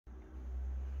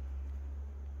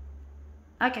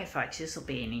Okay folks, this will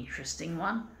be an interesting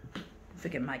one. If we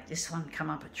can make this one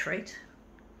come up a treat.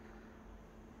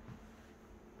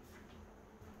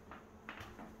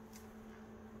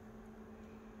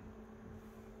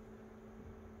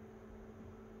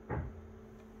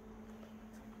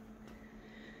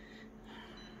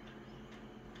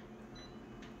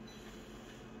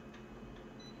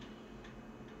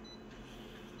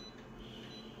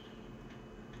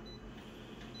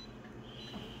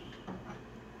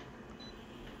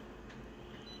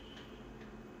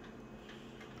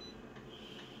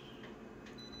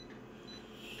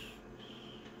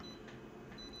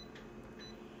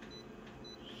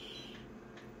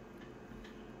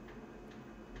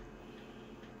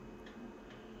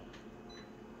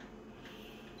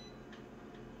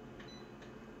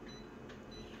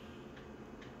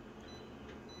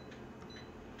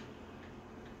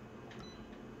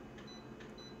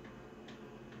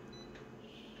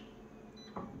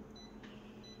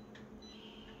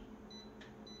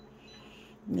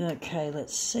 Okay,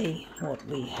 let's see what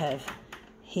we have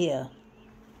here.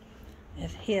 We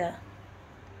have here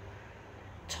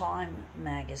Time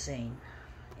magazine.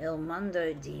 El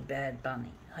Mundo de Bad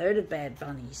Bunny. Heard of Bad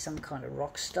Bunny, he's some kind of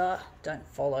rock star. Don't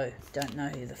follow, don't know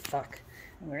who the fuck.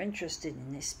 And we're interested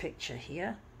in this picture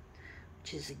here,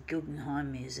 which is a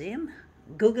Guggenheim Museum.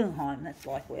 Guggenheim, that's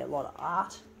like where a lot of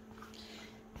art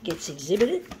gets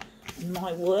exhibited. And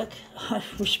my work, I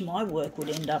wish my work would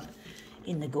end up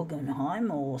in the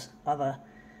Guggenheim or other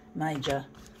major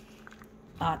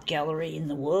art gallery in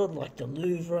the world like the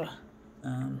Louvre.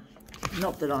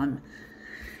 Not that I'm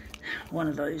one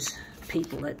of those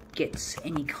people that gets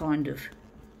any kind of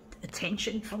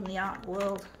attention from the art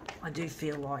world. I do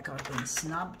feel like I've been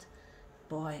snubbed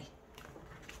by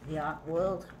the art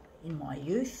world in my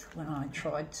youth when I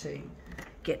tried to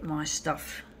get my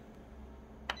stuff,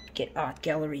 get art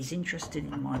galleries interested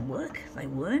in my work. They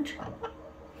weren't.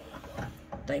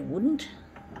 They wouldn't.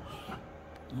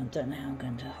 I don't know how I'm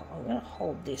going to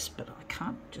hold this, but I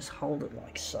can't just hold it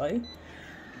like so.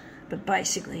 But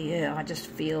basically, yeah, I just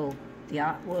feel the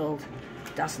art world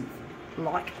doesn't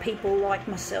like people like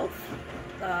myself,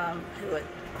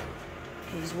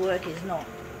 whose work is not,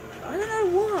 I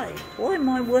don't know why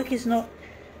my work is not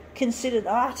considered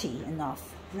arty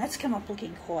enough. And that's come up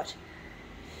looking quite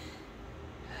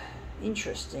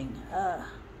interesting.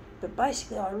 But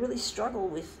basically, I really struggle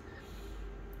with,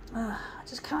 I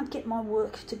just can't get my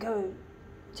work to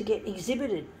get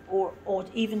exhibited or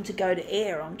even to go to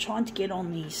air. I'm trying to get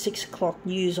on the 6 o'clock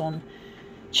news on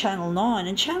Channel 9,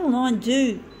 and Channel 9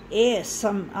 do air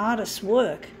some artists'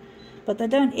 work, but they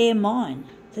don't air mine.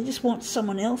 They just want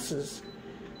someone else's.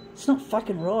 It's not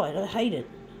fucking right. I hate it.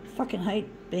 I fucking hate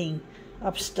being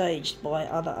upstaged by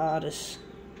other artists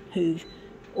who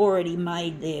already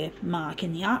made their mark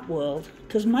in the art world,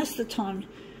 because most of the time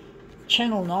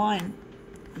Channel 9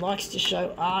 likes to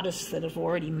show artists that have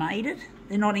already made it.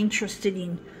 They're not interested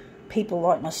in people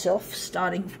like myself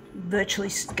virtually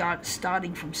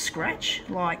starting from scratch.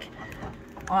 Like,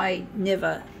 I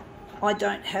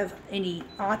don't have any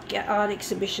art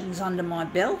exhibitions under my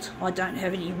belt. I don't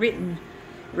have any written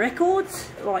records,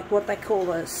 like what they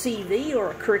call a CV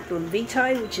or a curriculum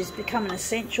vitae, which has become an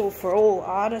essential for all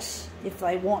artists if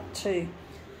they want to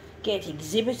get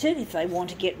exhibited. If they want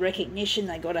to get recognition,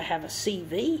 they got to have a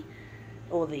CV,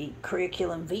 or the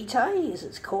curriculum vitae as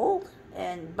it's called.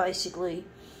 And basically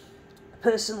a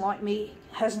person like me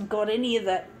hasn't got any of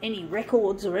that, any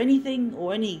records or anything,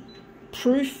 or any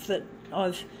proof that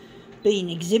I've been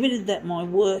exhibited, that my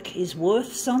work is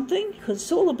worth something, because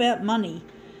it's all about money.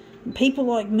 And people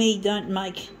like me don't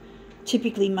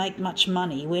typically make much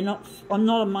money. I'm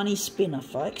not a money spinner,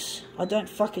 folks. I don't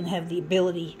fucking have the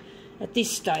ability at this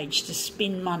stage to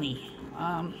spin money.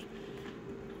 I'm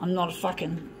not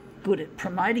fucking good at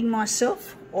promoting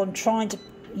myself. I'm trying to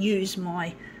use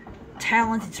my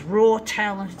talent. It's raw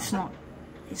talent.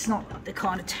 It's not the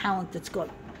kind of talent that's got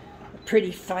a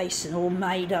pretty face and all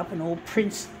made up and all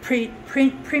primped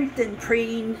and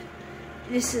preened.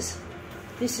 This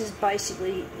is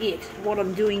basically it. What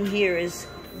I'm doing here is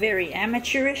very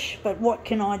amateurish, but what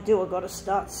can I do? I've got to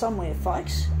start somewhere,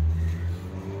 folks.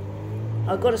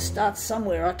 I've got to start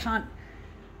somewhere. I can't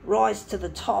rise to the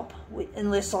top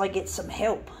unless I get some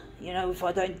help. You know, if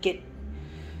I don't get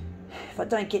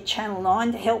Channel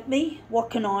 9 to help me, what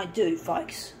can I do,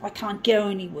 folks? I can't go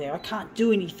anywhere. I can't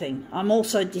do anything. I'm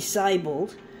also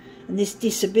disabled, and this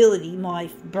disability,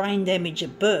 my brain damage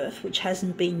at birth, which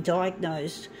hasn't been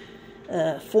diagnosed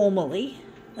formally,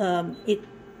 it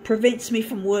prevents me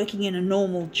from working in a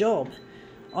normal job.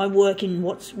 I work in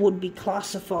what would be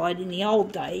classified in the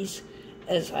old days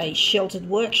as a sheltered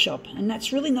workshop, and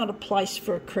that's really not a place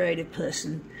for a creative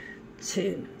person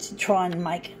to try and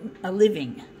make a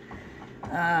living.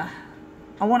 I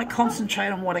want to concentrate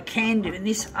on what I can do, and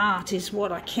this art is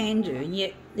what I can do. And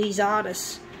yet these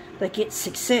artists that get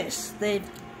success, they're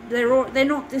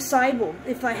not disabled.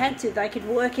 If they had to, they could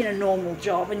work in a normal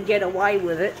job and get away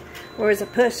with it, whereas a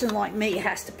person like me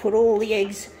has to put all the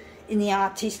eggs in the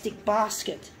artistic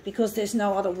basket, because there's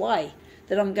no other way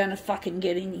that I'm going to fucking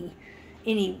get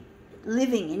any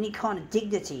living, any kind of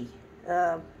dignity.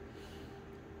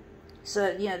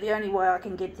 So, you know, the only way I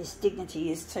can get this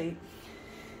dignity is to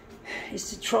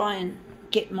try and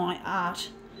get my art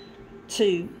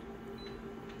to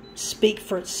speak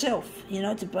for itself, you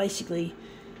know, to basically,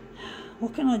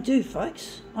 what can I do,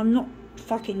 folks? I'm not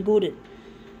fucking good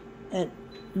at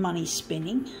money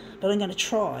spending, but I'm going to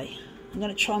try. I'm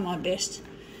going to try my best.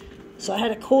 So I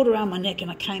had a cord around my neck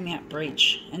and I came out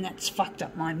breech, and that's fucked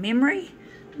up my memory,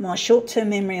 my short-term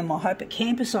memory and my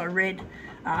hippocampus. I read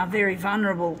are very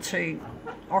vulnerable to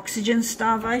oxygen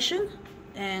starvation,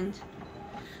 and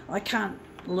I can't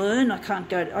learn. I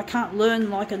can't learn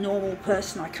like a normal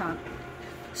person. I can't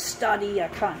study. I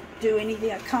can't do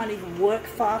anything. I can't even work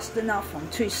fast enough. I'm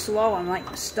too slow. I make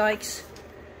mistakes.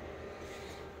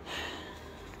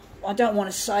 I don't want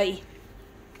to say,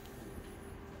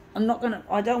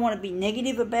 I don't want to be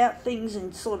negative about things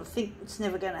and sort of think it's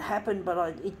never going to happen, but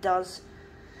it does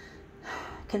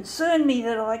concern me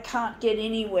that I can't get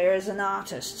anywhere as an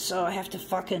artist. So I have to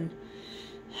fucking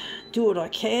do what I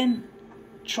can,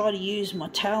 try to use my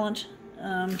talent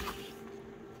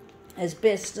as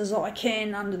best as I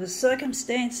can under the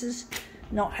circumstances,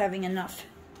 not having enough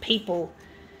people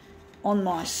on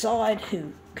my side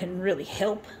who can really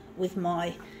help with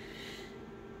my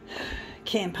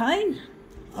campaign.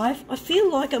 I feel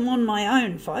like I'm on my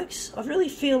own, folks. I really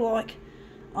feel like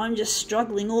I'm just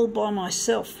struggling all by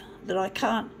myself, that I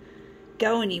can't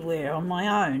go anywhere on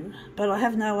my own, but I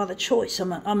have no other choice.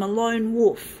 I'm a lone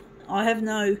wolf. I have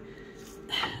no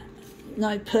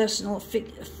personal,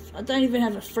 I don't even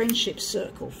have a friendship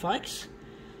circle, folks.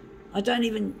 I don't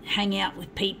even hang out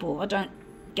with people. I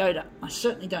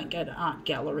certainly don't go to art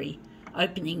gallery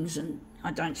openings, and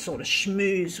I don't sort of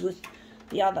schmooze with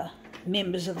the other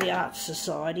members of the Art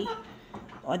Society.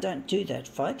 I don't do that,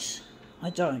 folks. I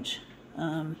don't.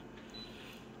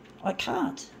 I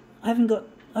can't. I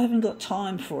haven't got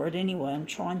time for it anyway. I'm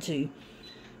trying to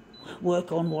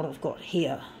work on what I've got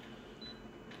here.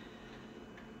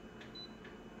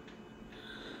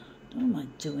 What am I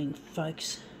doing,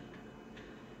 folks?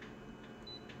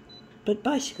 But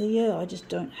basically, yeah, I just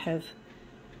don't have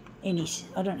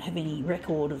any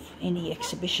record of any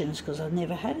exhibitions, because I've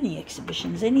never had any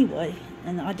exhibitions anyway,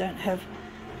 and I don't have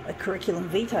a curriculum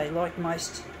vitae like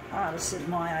most artists at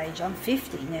my age. I'm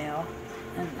 50 now,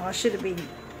 and I should have been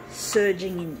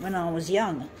surging in when I was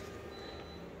young.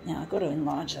 Now I've got to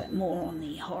enlarge that more on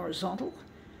the horizontal.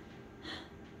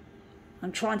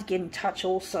 I'm trying to get in touch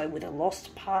also with a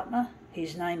lost partner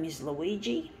whose name is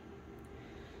Luigi,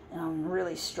 and I'm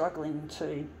really struggling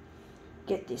to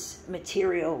get this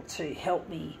material to help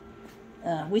me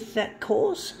with that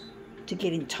cause, to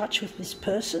get in touch with this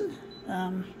person.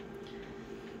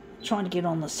 Trying to get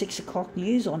on the 6 o'clock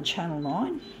news on Channel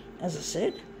 9, as I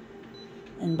said,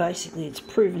 and basically it's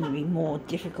proven to be more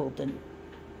difficult than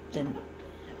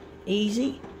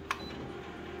easy.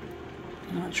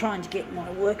 And I'm trying to get my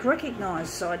work recognised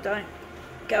so I don't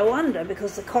go under,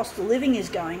 because the cost of living is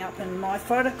going up, and my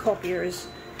photocopier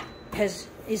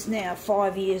is now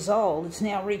 5 years old. It's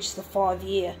now reached the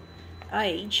 5-year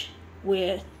age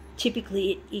where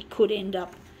typically it could end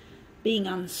up being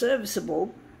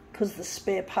unserviceable because the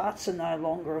spare parts are no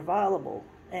longer available.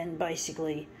 And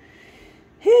basically,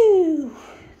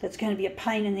 that's going to be a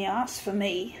pain in the ass for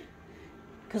me,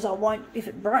 because if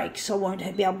it breaks, I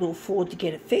won't be able to afford to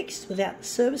get it fixed without the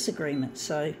service agreement.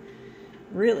 So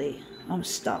really, I'm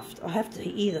stuffed. I have to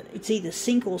it's either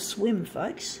sink or swim,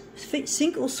 folks.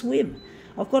 Sink or swim.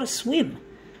 I've got to swim.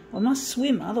 I must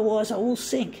swim, otherwise I will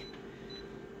sink.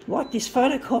 Like this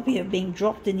photocopier being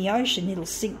dropped in the ocean, it'll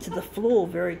sink to the floor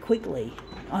very quickly.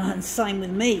 And same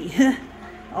with me.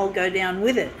 I'll go down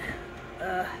with it.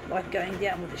 Like going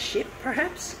down with a ship,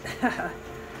 perhaps.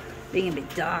 Being a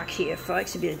bit dark here,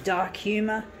 folks. A bit of dark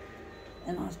humour.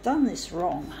 And I've done this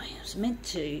wrong.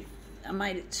 I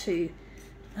made it too...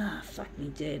 fuck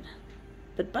me dead.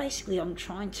 But basically I'm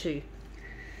trying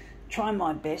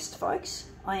my best, folks.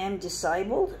 I am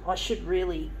disabled. I should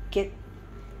really get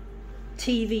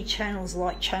TV channels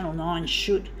like Channel 9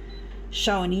 should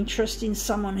show an interest in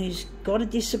someone who's got a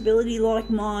disability like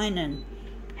mine and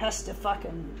has to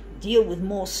fucking deal with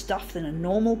more stuff than a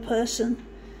normal person.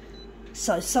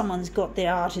 So someone's got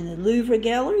their art in the Louvre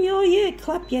gallery. Oh yeah,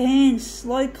 clap your hands,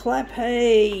 slow clap,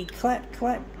 hey, clap,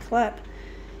 clap, clap.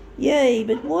 Yay,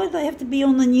 but why do they have to be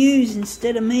on the news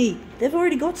instead of me? They've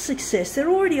already got success. They're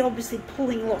already obviously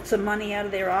pulling lots of money out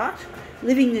of their art,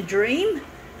 living the dream,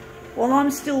 while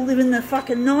I'm still living the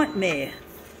fucking nightmare,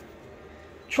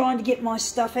 trying to get my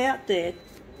stuff out there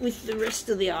with the rest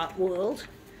of the art world.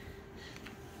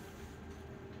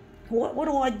 What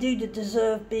do I do to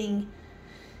deserve being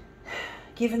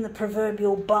given the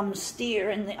proverbial bum steer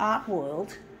in the art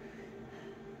world?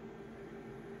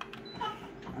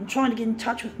 I'm trying to get in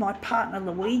touch with my partner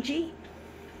Luigi,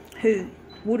 who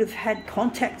would have had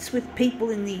contacts with people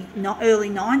in the early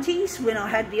 90s when I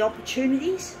had the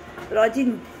opportunities, but I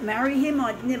didn't marry him.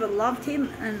 I never loved him,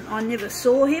 and I never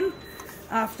saw him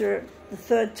after the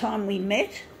third time we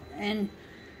met, and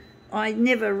I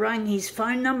never rang his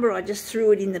phone number. I just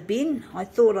threw it in the bin. I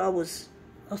thought I was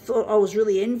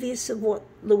really envious of what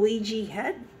Luigi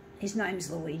had. His name's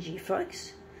Luigi,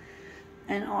 folks.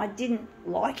 And I didn't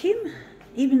like him,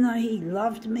 even though he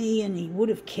loved me and he would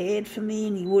have cared for me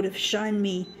and he would have shown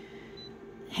me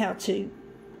how to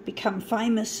become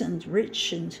famous and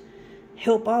rich and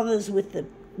help others with the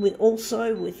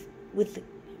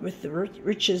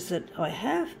riches that I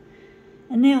have.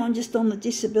 And now I'm just on the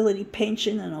disability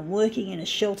pension and I'm working in a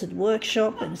sheltered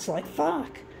workshop, and it's like,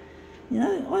 fuck. You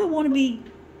know, I don't want to be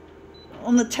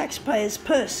on the taxpayer's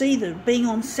purse either, being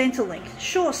on Centrelink.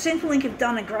 Sure, Centrelink have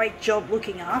done a great job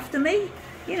looking after me.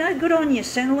 You know, good on you,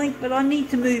 Centrelink, but I need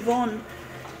to move on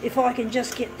if I can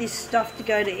just get this stuff to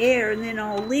go to air, and then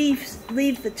I'll leave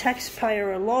the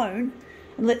taxpayer alone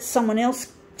and let someone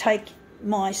else take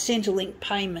my Centrelink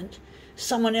payment.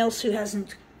 Someone else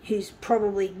who's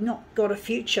probably not got a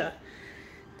future,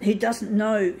 who doesn't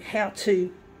know how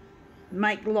to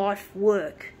make life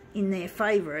work in their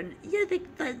favour. And yeah,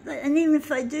 and even if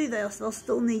they do, they'll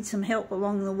still need some help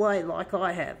along the way, like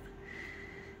I have.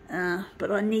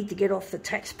 But I need to get off the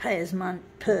taxpayer's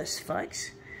purse,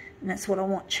 folks, and that's what I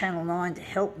want Channel 9 to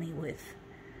help me with.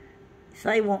 If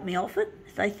they want me off it,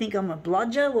 if they think I'm a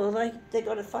bludger, well, they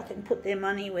got to fucking put their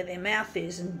money where their mouth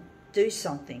is and do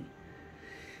something.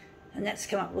 And that's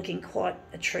come up looking quite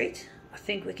a treat. I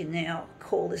think we can now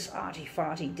call this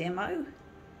arty-farty demo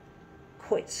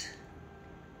quits.